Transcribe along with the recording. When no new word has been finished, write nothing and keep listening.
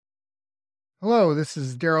Hello, this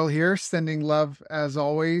is Daryl here, sending love as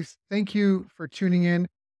always. Thank you for tuning in.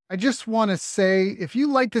 I just want to say if you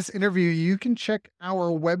like this interview, you can check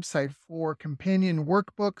our website for companion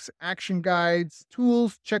workbooks, action guides,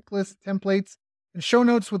 tools, checklists, templates, and show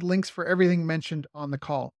notes with links for everything mentioned on the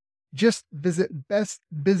call. Just visit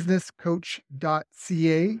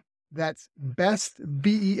bestbusinesscoach.ca. That's best,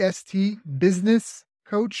 B-E-S-T,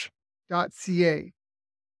 businesscoach.ca.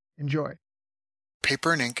 Enjoy.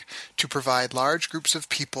 Paper and ink to provide large groups of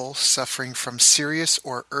people suffering from serious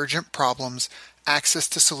or urgent problems access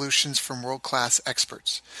to solutions from world-class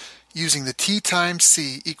experts. Using the T times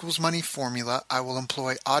C equals money formula, I will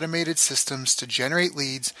employ automated systems to generate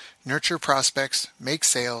leads, nurture prospects, make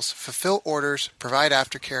sales, fulfill orders, provide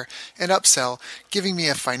aftercare, and upsell, giving me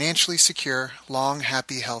a financially secure, long,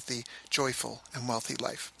 happy, healthy, joyful, and wealthy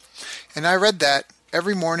life. And I read that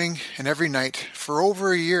every morning and every night for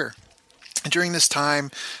over a year. During this time,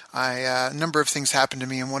 a number of things happened to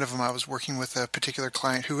me, and one of them I was working with a particular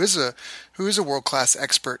client who is a world-class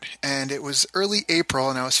expert, and it was early April,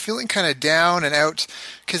 and I was feeling kind of down and out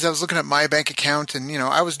because I was looking at my bank account, and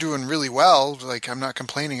I was doing really well, like I'm not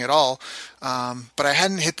complaining at all, but I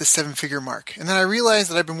hadn't hit the seven-figure mark. And then I realized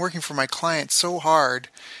that I've been working for my client so hard,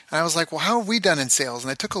 and I was like, well, how have we done in sales? And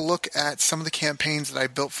I took a look at some of the campaigns that I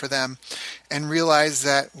built for them and realized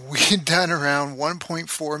that we'd done around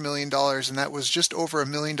 $1.4 million, and that was just over $1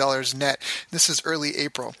 million net. This is early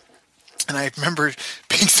April. And I remember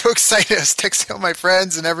being so excited. I was texting all my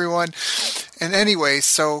friends and everyone. And anyway,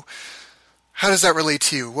 so how does that relate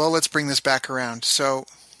to you? Well, let's bring this back around. So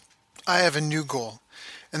I have a new goal.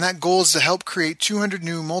 And that goal is to help create 200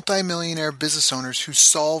 new multimillionaire business owners who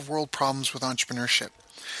solve world problems with entrepreneurship.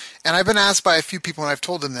 And I've been asked by a few people, and I've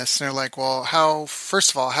told them this, and they're like, well,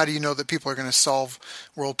 first of all, how do you know that people are going to solve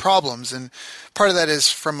world problems? And part of that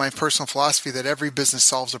is from my personal philosophy that every business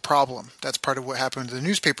solves a problem. That's part of what happened to the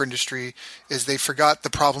newspaper industry is they forgot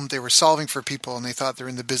the problem they were solving for people, and they thought they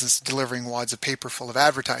were in the business of delivering wads of paper full of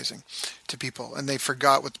advertising to people. And they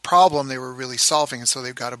forgot what the problem they were really solving, and so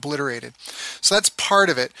they got obliterated. So that's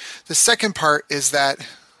part of it. The second part is that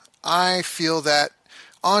I feel that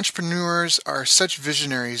entrepreneurs are such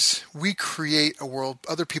visionaries. We create a world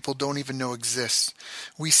other people don't even know exists.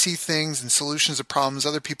 We see things and solutions to problems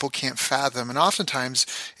other people can't fathom. And oftentimes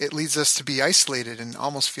it leads us to be isolated and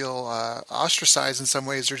almost feel ostracized in some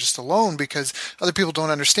ways or just alone because other people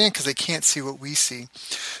don't understand because they can't see what we see.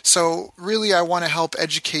 So really I want to help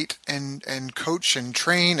educate and coach and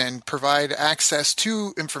train and provide access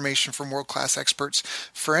to information from world-class experts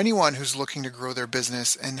for anyone who's looking to grow their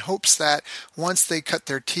business in hopes that once they cut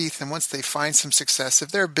their teeth and once they find some success,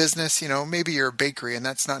 if they're a business, maybe you're a bakery and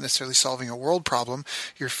that's not necessarily solving a world problem.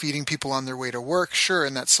 You're feeding people on their way to work, sure,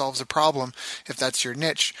 and that solves a problem if that's your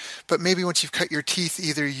niche. But maybe once you've cut your teeth,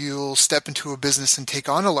 either you'll step into a business and take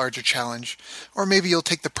on a larger challenge, or maybe you'll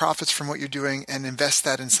take the profits from what you're doing and invest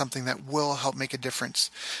that in something that will help make a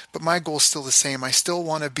difference. But my goal is still the same. I still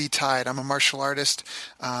want to be tied. I'm a martial artist.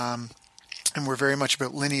 And we're very much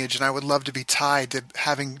about lineage, and I would love to be tied to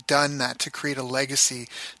having done that, to create a legacy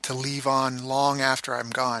to leave on long after I'm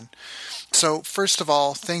gone. So first of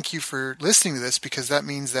all, thank you for listening to this because that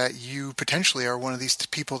means that you potentially are one of these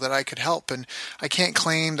people that I could help. And I can't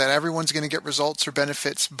claim that everyone's going to get results or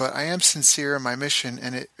benefits, but I am sincere in my mission,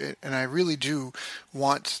 and I really do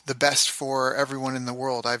want the best for everyone in the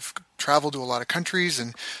world. I've traveled to a lot of countries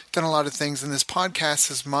and done a lot of things, and this podcast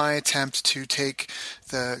is my attempt to take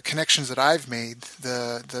the connections that I've made,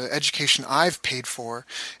 the education I've paid for,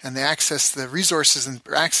 and the resources and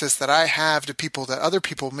access that I have to people that other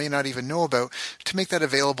people may not even know about, to make that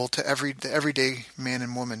available to the everyday man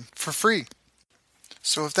and woman for free.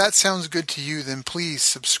 So if that sounds good to you, then please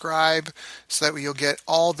subscribe so that you'll get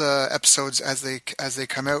all the episodes as they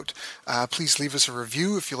come out. Please leave us a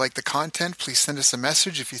review if you like the content. Please send us a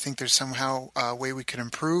message if you think there's somehow a way we can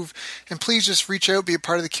improve. And please just reach out, be a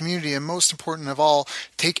part of the community, and most important of all,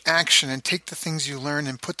 take action and take the things you learn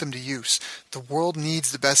and put them to use. The world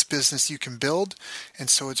needs the best business you can build, and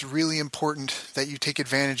so it's really important that you take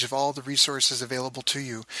advantage of all the resources available to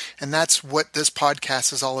you. And that's what this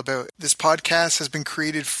podcast is all about. This podcast has been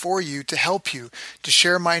created for you to help you, to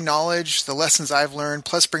share my knowledge, the lessons I've learned,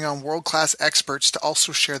 plus bring on world-class experts to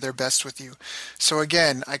also share their best with you. So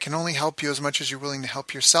again, I can only help you as much as you're willing to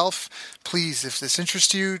help yourself. Please, if this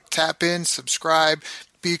interests you, tap in, subscribe,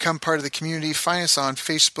 become part of the community. Find us on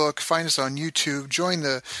Facebook, find us on YouTube, join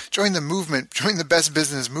the movement, join the best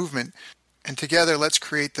business movement, and together let's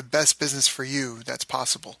create the best business for you that's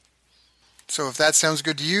possible. So if that sounds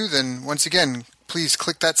good to you, then once again, please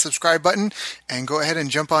click that subscribe button and go ahead and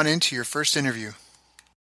jump on into your first interview.